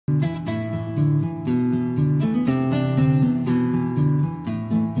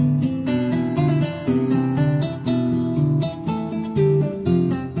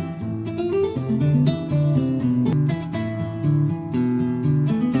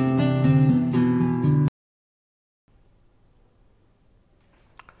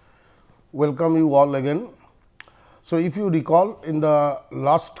welcome you all again. So, if you recall, in the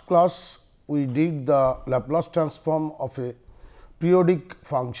last class we did the Laplace transform of a periodic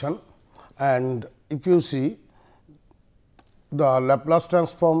function, and if you see the Laplace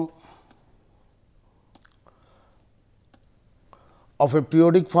transform of a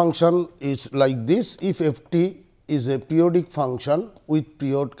periodic function is like this. If f t is a periodic function with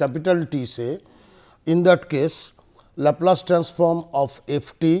period capital T, say, in that case Laplace transform of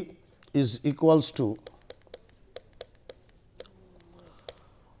f t is equals to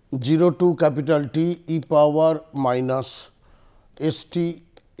 0 to capital T e power minus s t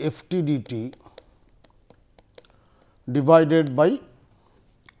f t dt divided by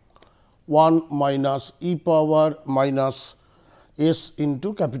 1 minus e power minus s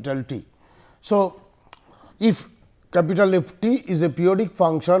into capital T. So, if capital F t is a periodic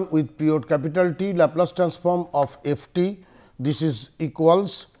function with period capital T, Laplace transform of f t, this is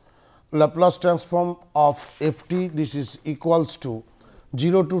equals Laplace transform of f t, this is equals to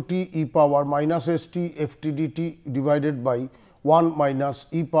 0 to t e power minus s t f t dt divided by 1 minus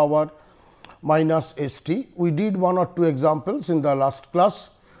e power minus s t. We did one or two examples in the last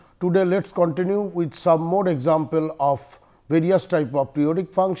class. Today, let us continue with some more example of various type of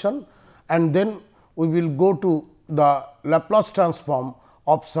periodic function, and then we will go to the Laplace transform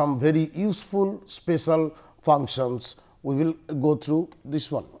of some very useful special functions. We will go through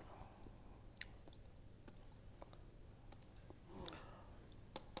this one.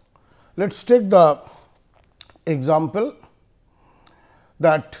 Let us take the example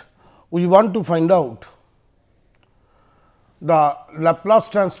that we want to find out the Laplace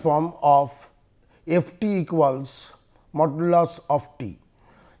transform of f t equals modulus of t.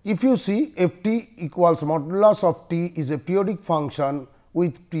 If you see f t equals modulus of t is a periodic function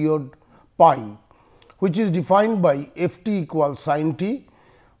with period pi, which is defined by f t equals sin t,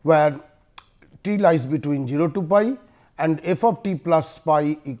 where t lies between 0 to pi, and f of t plus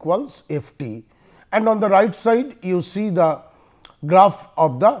pi equals f t. And on the right side you see the graph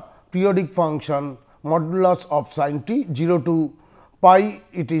of the periodic function modulus of sin t, 0 to pi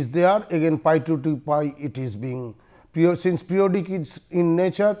it is there, again pi to 2 pi it is being pure, since periodic is in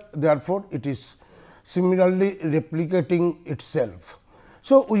nature, therefore, it is similarly replicating itself.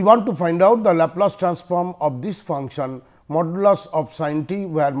 So, we want to find out the Laplace transform of this function modulus of sin t,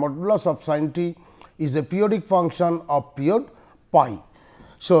 where modulus of sin t is a periodic function of period pi.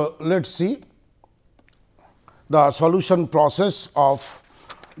 So, let us see the solution process of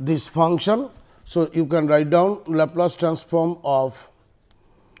this function. So, you can write down Laplace transform of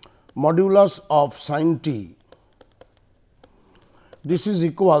modulus of sin t. This is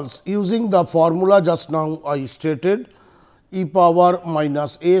equals, using the formula just now I stated, e power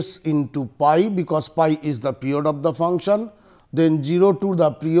minus s into pi, because pi is the period of the function, then 0 to the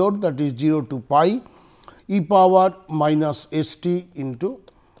period, that is 0 to pi, e power minus s t into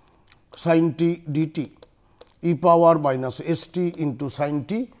sin t dt, e power minus s t into sin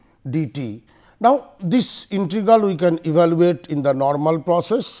t dt. Now, this integral we can evaluate in the normal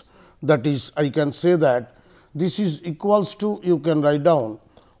process, that is, I can say that this is equals to, you can write down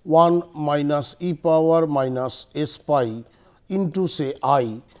 1 minus e power minus s pi into, say,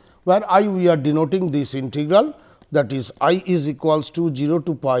 I, where I we are denoting this integral, that is I is equals to 0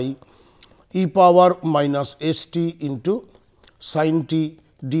 to pi e power minus s t into sin t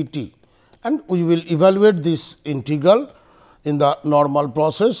dt, and we will evaluate this integral in the normal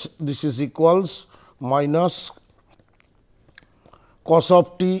process. This is equals minus cos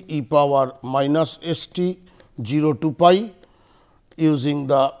of t e power minus s t 0 to pi, using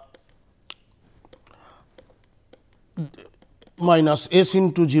the minus s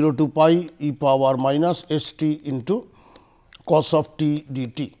into 0 to pi e power minus s t into cos of t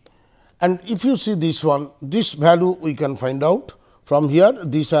dt. And if you see this one, this value we can find out from here.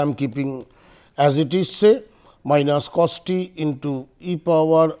 This I am keeping as it is, say, minus cos t into e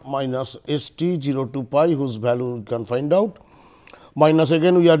power minus s t 0 to pi, whose value we can find out, minus,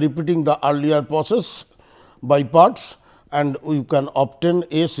 again we are repeating the earlier process by parts, and we can obtain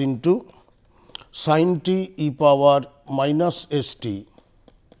s into sin t e power minus s t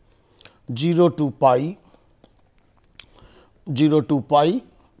 0 to pi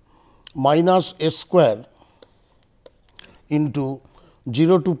minus s square into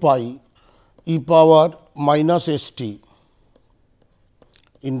 0 to pi e power minus s t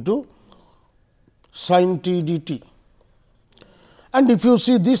into sin t dt. And if you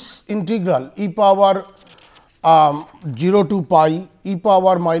see this integral e power 0 to pi e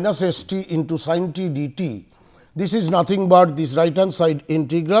power minus s t into sin t dt, this is nothing but this right hand side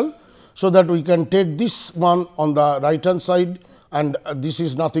integral. So, that we can take this one on the right hand side, and this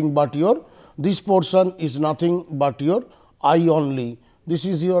is nothing but your this portion is nothing but your I only, this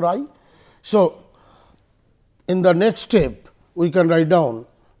is your I. So, in the next step we can write down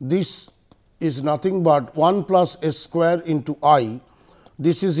this is nothing but 1 plus s square into I,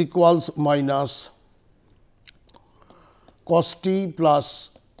 this is equals minus cos t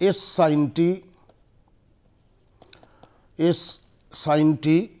plus s sin t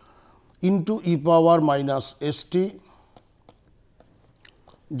into e power minus s t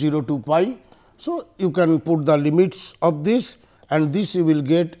 0 to pi. So, you can put the limits of this and this you will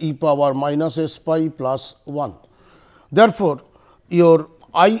get e power minus s pi plus 1. Therefore, your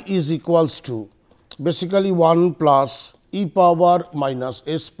I is equals to basically 1 plus e power minus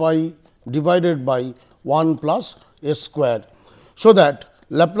s pi divided by 1 plus s square. So, that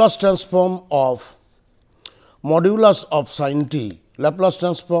Laplace transform of modulus of sin t, Laplace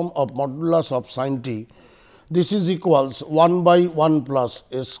transform of modulus of sin t, this is equals 1 by 1 plus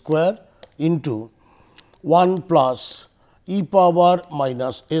s square into 1 plus e power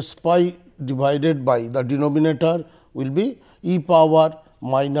minus s pi divided by the denominator will be e power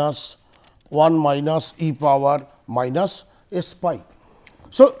minus 1 minus e power minus s pi.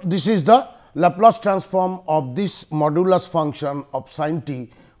 So, this is the Laplace transform of this modulus function of sin t,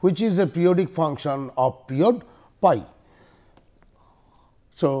 which is a periodic function of period pi.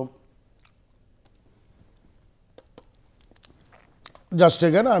 So, just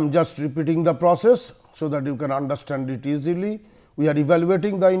again I am just repeating the process, so that you can understand it easily. We are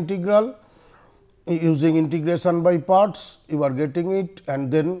evaluating the integral using integration by parts, you are getting it, and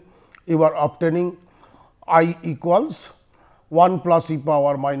then you are obtaining I equals 1 plus e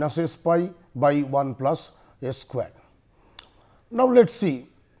power minus s pi by 1 plus s square. Now, let us see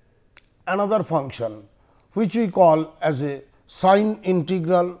another function which we call as a sine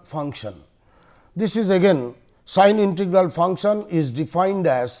integral function. This is again sine integral function is defined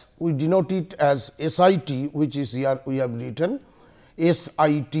as, we denote it as SIT, which is here we have written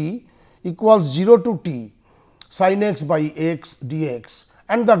SIT equals 0 to t sin x by x dx,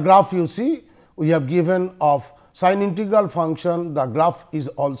 and the graph you see we have given of sine integral function, the graph is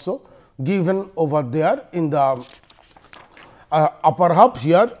also given over there in the upper half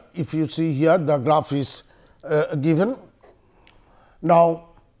here. If you see here, the graph is given. Now,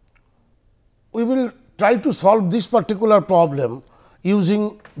 we will try to solve this particular problem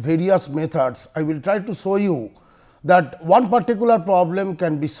using various methods. I will try to show you that one particular problem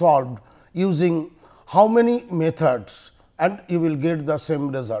can be solved using how many methods, and you will get the same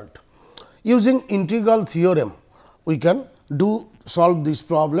result. Using integral theorem, we can solve this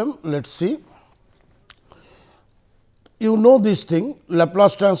problem. Let us see. You know this thing,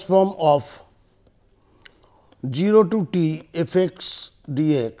 Laplace transform of 0 to t f x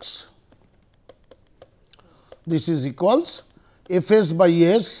dx. This is equals f s by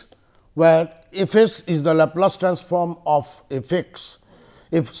s, where f s is the Laplace transform of f x,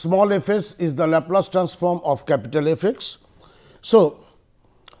 if small f s is the Laplace transform of capital F x. So,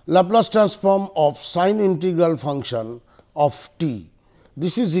 Laplace transform of sine integral function of t,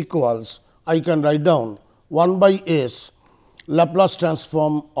 this is equals, I can write down 1 by s Laplace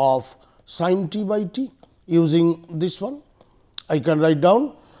transform of sin t by t. Using this one, I can write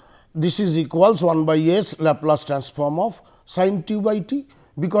down this is equals 1 by s Laplace transform of sin t by t,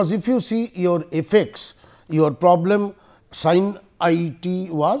 because if you see your f x, your problem sin I t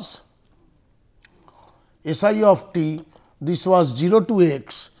was S I of t, this was 0 to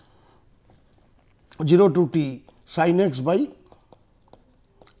x, 0 to t sin x by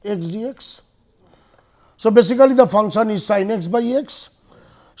x dx. So, basically the function is sin x by x.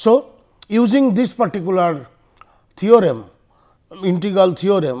 So, using this particular theorem, integral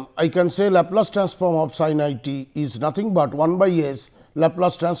theorem, I can say Laplace transform of sin I t is nothing but 1 by s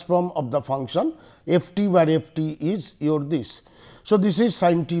Laplace transform of the function f t, where f t is your this. So, this is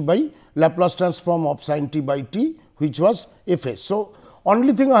sin t by Laplace transform of sin t by t, which was f s. So,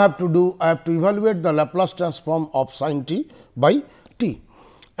 only thing I have to do, I have to evaluate the Laplace transform of sin t by t,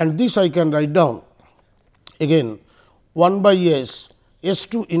 and this I can write down again 1 by s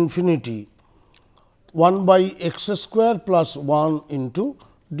to infinity 1 by x square plus 1 into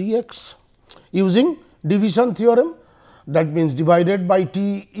dx. Using division theorem, that means divided by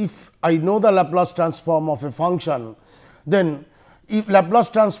t. If I know the Laplace transform of a function, then if Laplace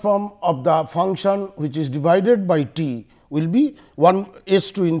transform of the function which is divided by t will be 1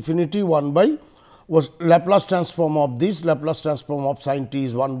 s to infinity 1 by was Laplace transform of this, Laplace transform of sin t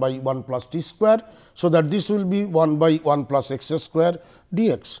is 1 by 1 plus t square. So, that this will be 1 by 1 plus x square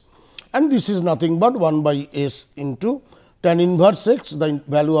dx, and this is nothing but 1 by s into tan inverse x, the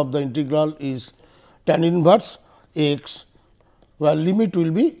value of the integral is tan inverse x, where limit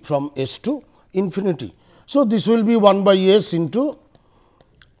will be from s to infinity. So, this will be 1 by s into,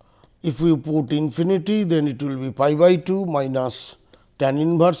 if we put infinity, then it will be pi by 2 minus tan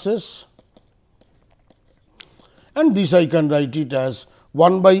inverse s, and this I can write it as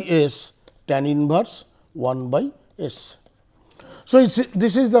 1 by s tan inverse 1 by s. So,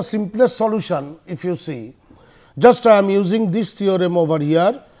 this is the simplest solution. If you see, just I am using this theorem over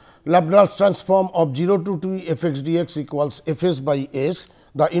here, Laplace transform of 0 to t f x dx equals f s by s,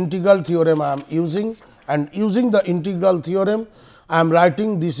 the integral theorem I am using, and using the integral theorem I am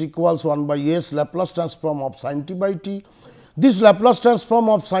writing this equals 1 by s Laplace transform of sin t by t. This Laplace transform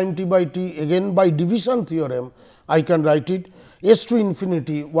of sin t by t, again by division theorem I can write it s to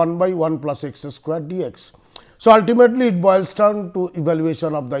infinity 1 by 1 plus x square dx. So, ultimately it boils down to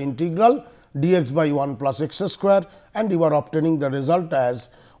evaluation of the integral dx by 1 plus x square, and you are obtaining the result as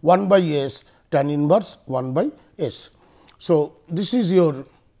 1 by s tan inverse 1 by s. So, this is your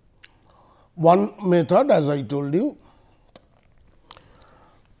one method as I told you.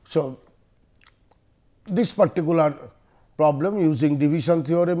 So, this particular problem using division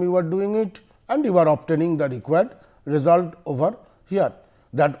theorem you are doing it, and you are obtaining the required result over here,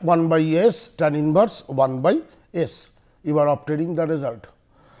 that 1 by s tan inverse 1 by s, you are obtaining the result.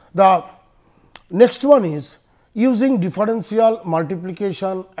 The next one is using differential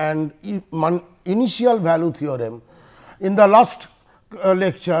multiplication and initial value theorem. In the last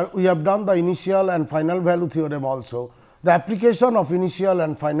lecture, we have done the initial and final value theorem also. The application of initial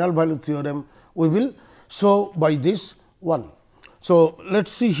and final value theorem we will show by this one. So, let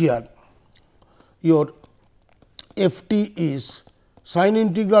us see here, your f t is sine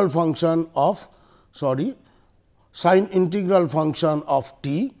integral function of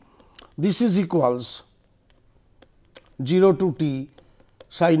t. This is equals 0 to t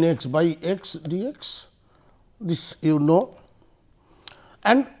sin x by x dx, this you know,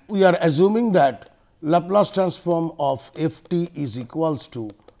 and we are assuming that Laplace transform of f t is equals to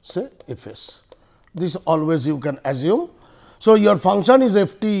say f s. This always you can assume. So, your function is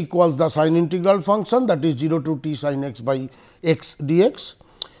f t equals the sine integral function, that is 0 to t sin x by x dx.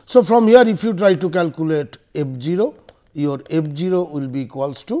 So, from here if you try to calculate f 0, your f 0 will be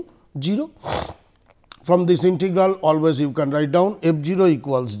equals to 0. From this integral always you can write down f 0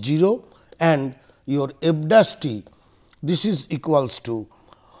 equals 0, and your f dash t, this is equals to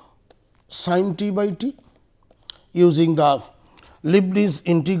sin t by t. Using the Leibniz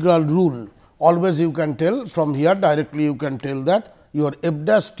integral rule, always you can tell from here directly you can tell that your f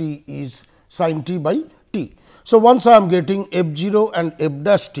dash t is sin t by t. So, once I am getting f 0 and f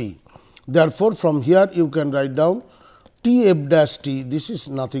dash t, therefore, from here you can write down t f dash t, this is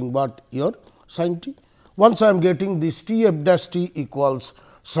nothing but your sin t. Once I am getting this t f dash t equals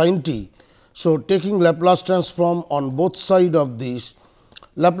sin t. So, taking Laplace transform on both side of this,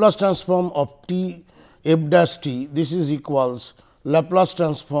 Laplace transform of t f dash t, this is equals Laplace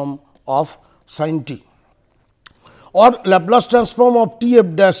transform of sin t, or Laplace transform of t f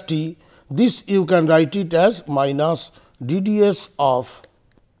dash t, this you can write it as minus d ds of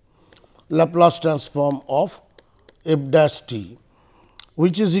Laplace transform of f dash t,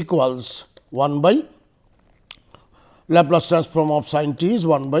 which is equals 1 by Laplace transform of sin t is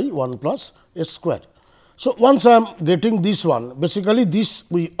 1 by 1 plus s square. So, once I am getting this one, basically this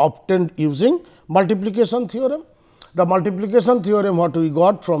we obtained using multiplication theorem. The multiplication theorem what we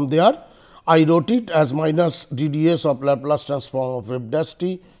got from there, I wrote it as minus d ds of Laplace transform of f dash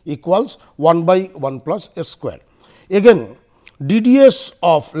t equals 1 by 1 plus s square. Again, d ds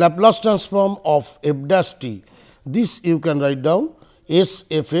of Laplace transform of f dash t, this you can write down s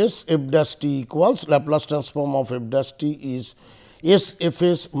f s f dash t equals Laplace transform of f dash t is s f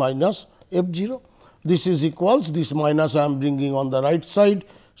s minus f 0. This is equals, this minus I am bringing on the right side,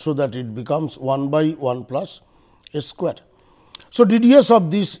 so that it becomes 1 by 1 plus s square. So, d ds of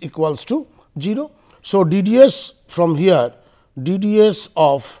this equals to 0. So, d ds from here, d ds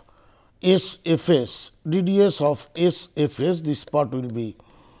of s f s, d ds of s f s, this part will be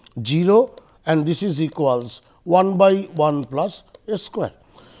 0, and this is equals 1 by 1 plus s square.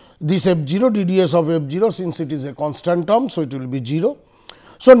 This f 0, d ds of f 0, since it is a constant term, so it will be 0.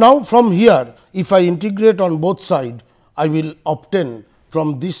 So, now from here if I integrate on both side, I will obtain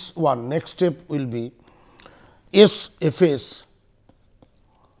from this one, next step will be s f s,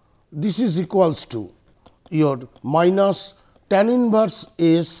 this is equals to your minus tan inverse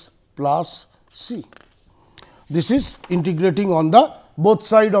s plus c. This is integrating on the both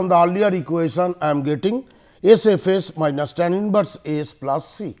side. On the earlier equation I am getting s f s minus tan inverse s plus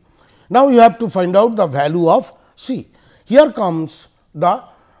c. Now, you have to find out the value of c. Here comes the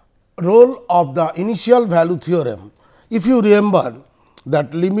role of the initial value theorem. If you remember,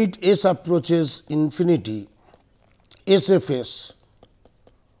 that limit s approaches infinity, SFS,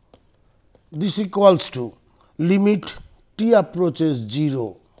 this equals to limit t approaches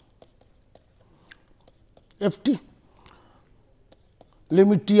 0, ft.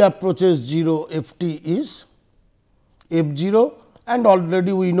 Limit t approaches 0, ft is f0, and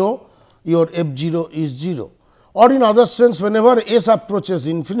already we know your f0 is 0, or in other sense whenever s approaches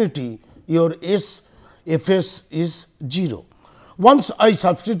infinity, your SFS is 0. Once I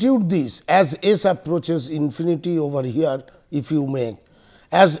substitute this as s approaches infinity over here, if you make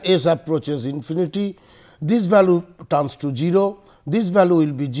as s approaches infinity, this value turns to 0, this value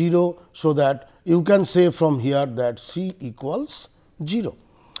will be 0. So, that you can say from here that C equals 0.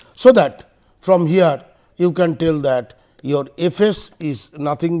 So, that from here you can tell that your Fs is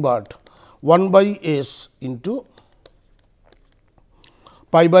nothing but 1 by s into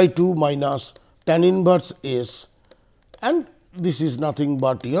pi by 2 minus tan inverse s, and this is nothing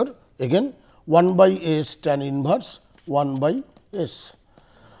but your again 1 by s tan inverse 1 by s.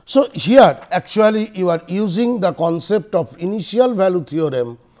 So, here actually you are using the concept of initial value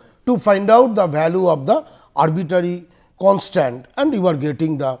theorem to find out the value of the arbitrary constant, and you are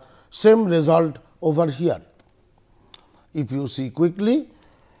getting the same result over here. If you see quickly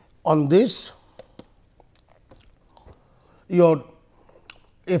on this, your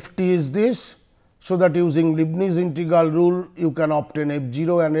f t is this. So, that using Leibniz integral rule you can obtain f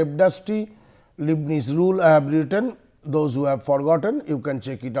 0 and f dash t. Leibniz rule I have written, those who have forgotten you can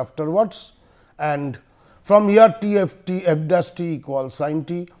check it afterwards, and from here t f t f dash t equals sin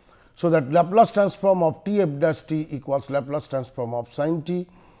t. So, that Laplace transform of t f dash t equals Laplace transform of sin t.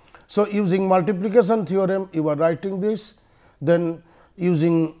 So, using multiplication theorem you are writing this, then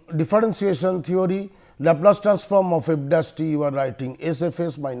using differentiation theory Laplace transform of f dash t you are writing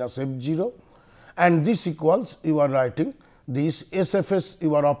SFS minus f 0, and this equals you are writing this SFS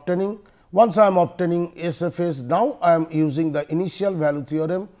you are obtaining. Once I am obtaining SFS, now I am using the initial value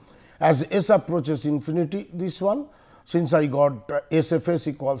theorem as s approaches infinity, this one, since I got SFS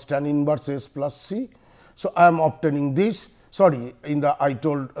equals tan inverse s plus c. So, I am obtaining this, sorry, in the I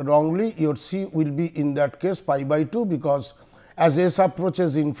told wrongly, your c will be in that case pi by 2, because as s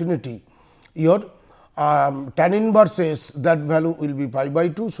approaches infinity your tan inverse s, that value will be pi by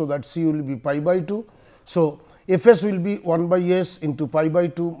 2. So, that c will be pi by 2. So, F s will be 1 by s into pi by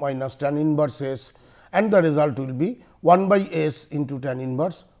 2 minus tan inverse s, and the result will be 1 by s into tan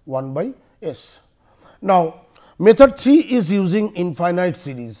inverse 1 by s. Now, method 3 is using infinite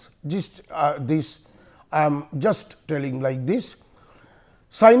series. Just this I am just telling like this.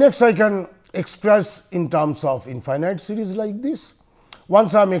 Sin x I can express in terms of infinite series like this.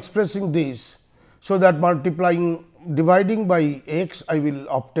 Once I am expressing this, so that multiplying dividing by x I will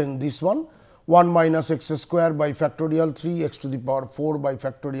obtain this one 1 minus x square by factorial 3 x to the power 4 by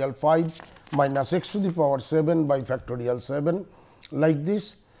factorial 5 minus x to the power 7 by factorial 7 like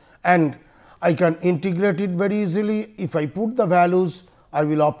this, and I can integrate it very easily. If I put the values, I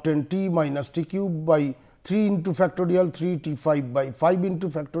will obtain t minus t cube by 3 into factorial 3 t 5 by 5 into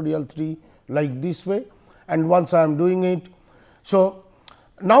factorial 3 like this way, and once I am doing it. So,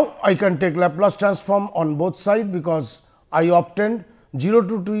 now I can take Laplace transform on both sides, because I obtained 0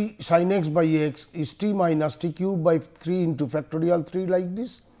 to t sin x by x is t minus t cube by 3 into factorial 3 like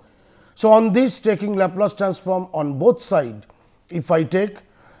this. So, on this taking Laplace transform on both sides, if I take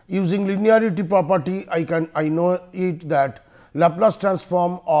using linearity property, I know it that Laplace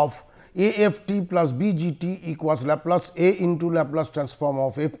transform of a f t plus b g t equals Laplace a into Laplace transform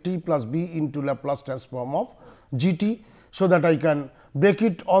of f t plus b into Laplace transform of g t. So, that I can break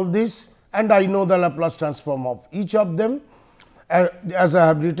it all this, and I know the Laplace transform of each of them. As I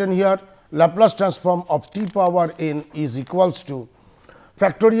have written here, Laplace transform of t power n is equals to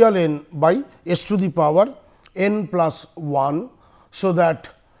factorial n by s to the power n plus 1. So, that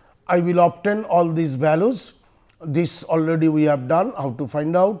I will obtain all these values. This already we have done how to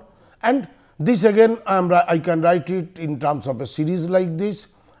find out, and this again I can write it in terms of a series like this,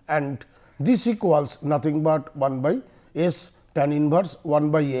 and this equals nothing but 1 by s tan inverse 1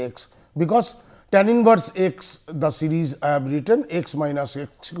 by x, because tan inverse x the series I have written x minus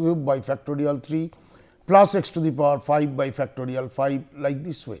x cube by factorial 3 plus x to the power 5 by factorial 5 like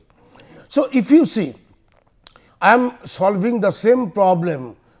this way. So, if you see, I am solving the same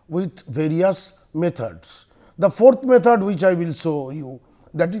problem with various methods. The fourth method which I will show you,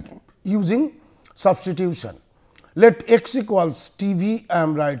 that is using substitution. Let x equals t v I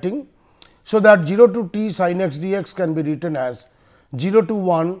am writing. So, that 0 to t sin x dx can be written as 0 to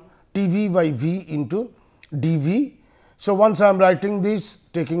 1 t v by v into d v. So, once I am writing this,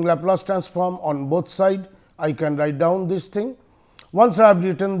 taking Laplace transform on both sides, I can write down this thing Once I have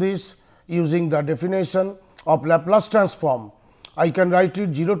written this using the definition of Laplace transform, I can write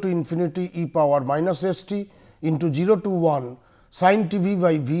it 0 to infinity e power minus st into 0 to 1 sin t v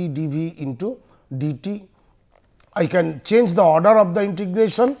by v dv into dt. I can change the order of the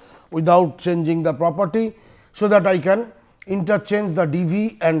integration without changing the property, so that I can interchange the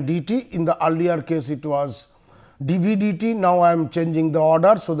dv and dt. In the earlier case it was dv dt, now I am changing the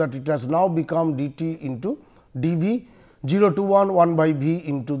order, so that it has now become dt into dv, 0 to 1 1 by v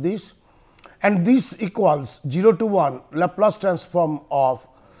into this, and this equals 0 to 1 Laplace transform of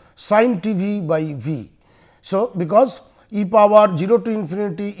sin t v by v. So, because e power 0 to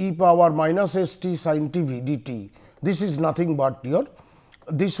infinity e power minus st sin t v dt, this is nothing but your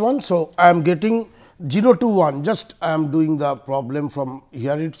this one. So, I am getting 0 to 1, just I am doing the problem from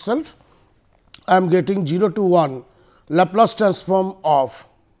here itself. I am getting 0 to 1 Laplace transform of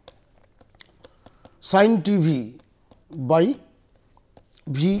sin t v by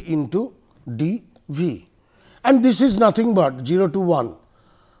v into dv, and this is nothing but 0 to 1.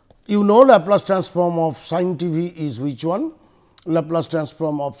 You know Laplace transform of sin t v is which one? Laplace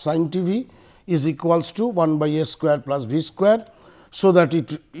transform of sin t v is equals to 1 by a square plus v square. So, that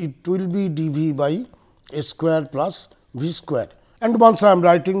it will be dv by a square plus v square, and once I am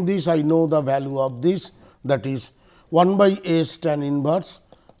writing this, I know the value of this, that is 1 by s tan inverse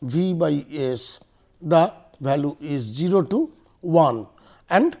v by s, the value is 0 to 1,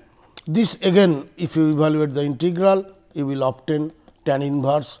 and this again if you evaluate the integral, you will obtain tan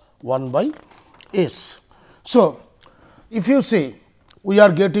inverse 1 by s. So, if you see we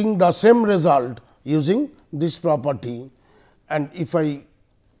are getting the same result using this property, and if I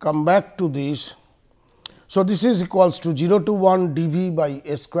come back to this, so this is equals to 0 to 1 dv by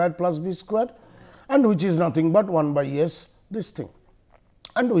s square plus b square, and which is nothing but 1 by s this thing,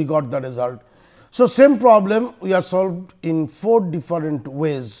 and we got the result. So, same problem we are solved in 4 different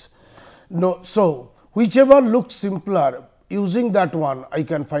ways. So, whichever looks simpler, using that one I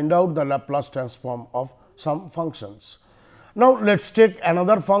can find out the Laplace transform of some functions. Now, let us take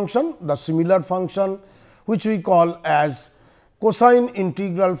another function, the similar function which we call as cosine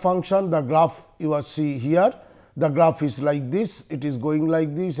integral function. The graph you are see here, the graph is like this, it is going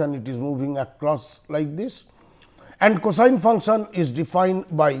like this and it is moving across like this, and cosine function is defined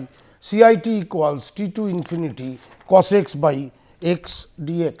by CIT equals t to infinity cos x by x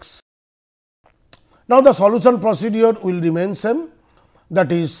dx. Now, the solution procedure will remain same,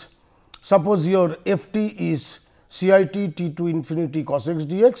 that is, suppose your f t is CIT t to infinity cos x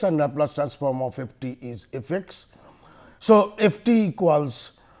dx and Laplace transform of f t is f x. So, f t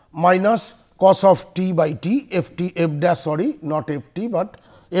equals minus cos of t by t, f t f dash, sorry, not f t, but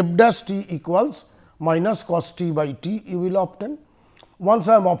f dash t equals minus cos t by t you will obtain. Once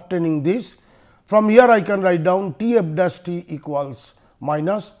I am obtaining this, from here I can write down t f dash t equals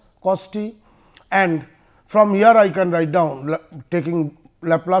minus cos t, and from here I can write down, taking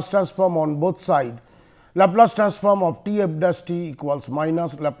Laplace transform on both sides, Laplace transform of t f dash t equals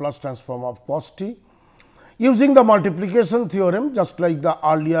minus Laplace transform of cos t. Using the multiplication theorem, just like the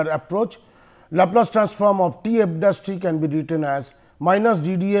earlier approach, Laplace transform of t f dash t can be written as minus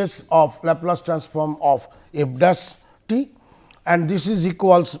d d s of Laplace transform of f dash t, and this is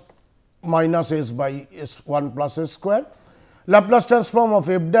equals minus s by s 1 plus s square. Laplace transform of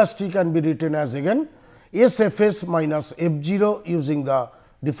f dash t can be written as again s f s minus f 0 using the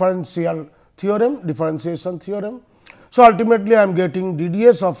differentiation theorem. So, ultimately I am getting d d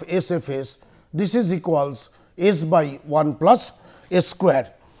s of s f s, this is equals s by 1 plus s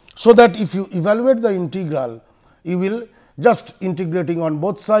square. So, that if you evaluate the integral, you will just integrating on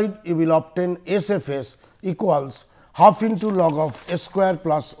both sides, you will obtain s f s equals half into log of s square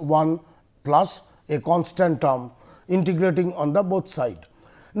plus 1 plus a constant term integrating on the both side.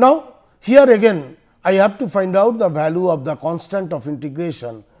 Now, here again I have to find out the value of the constant of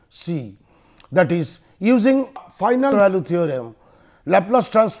integration c, that is using final value theorem, Laplace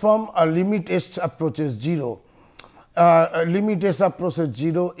transform a limit s approaches 0, limit s approaches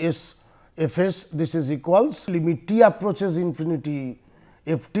 0 s f s, this is equals limit t approaches infinity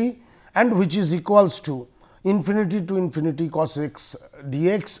f t, and which is equals to infinity to infinity cos x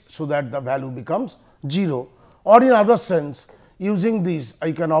dx. So, that the value becomes 0, or in other sense using this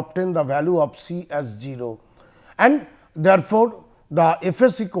I can obtain the value of c as 0, and therefore, the f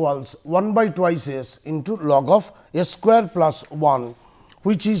s equals 1 by twice s into log of s square plus 1,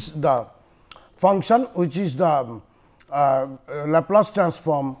 which is the function, which is the Laplace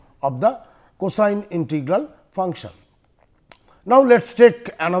transform of the cosine integral function. Now, let us take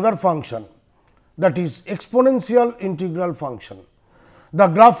another function, that is exponential integral function. The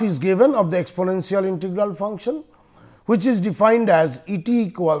graph is given of the exponential integral function. which is defined as E t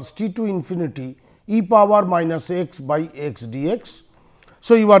equals t to infinity e power minus x by x dx.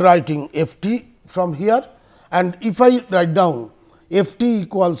 So, you are writing f t from here, and if I write down f t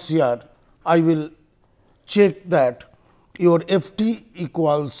equals here, I will check that your f t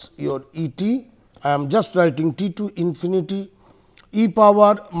equals your E t. I am just writing t to infinity e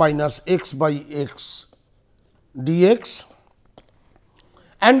power minus x by x dx,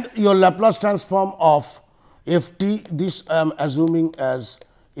 and your Laplace transform of f t, this I am assuming as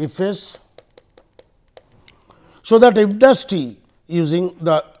f s. So, that f dash t using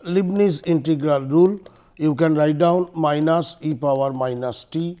the Leibniz integral rule, you can write down minus e power minus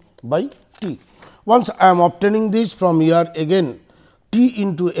t by t. Once I am obtaining this from here, again t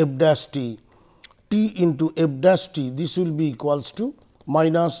into f dash t, into f dash t, this will be equals to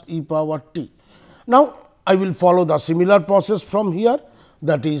minus e power t. Now, I will follow the similar process from here,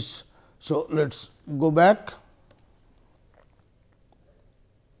 that is, so let us go back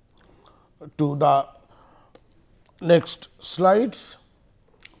to the next slides.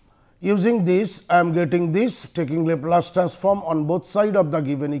 Using this, I am getting this, taking Laplace transform on both sides of the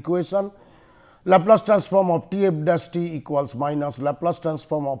given equation. Laplace transform of t f dash t equals minus Laplace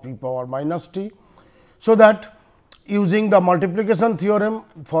transform of e power minus t. So, that using the multiplication theorem,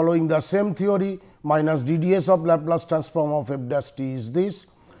 following the same theory, minus d d s of Laplace transform of f dash t is this,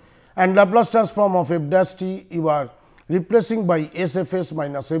 and Laplace transform of f dash t you are replacing by s f s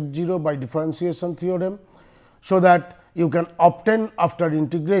minus f 0 by differentiation theorem. So, that you can obtain after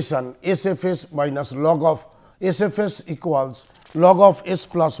integration s f s minus log of s f s equals log of s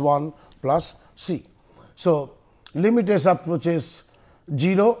plus 1 plus c. So, limit s approaches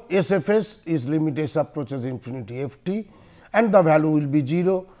 0, s f s is limit s approaches infinity f t, and the value will be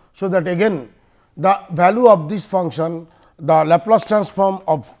 0. So, that again the value of this function, the Laplace transform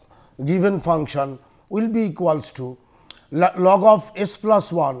of given function will be equals to log of s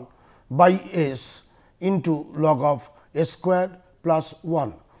plus 1 by s into log of s squared plus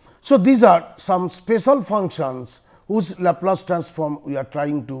 1. So, these are some special functions whose Laplace transform we are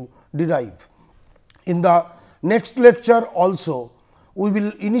trying to derive. In the next lecture also, we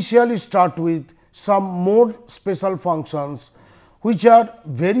will initially start with some more special functions which are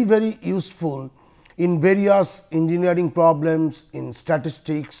very useful in various engineering problems, in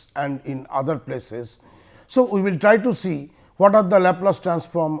statistics and in other places. So, we will try to see what are the Laplace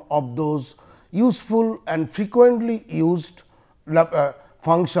transform of those useful and frequently used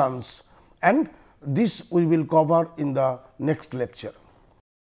functions, and this we will cover in the next lecture.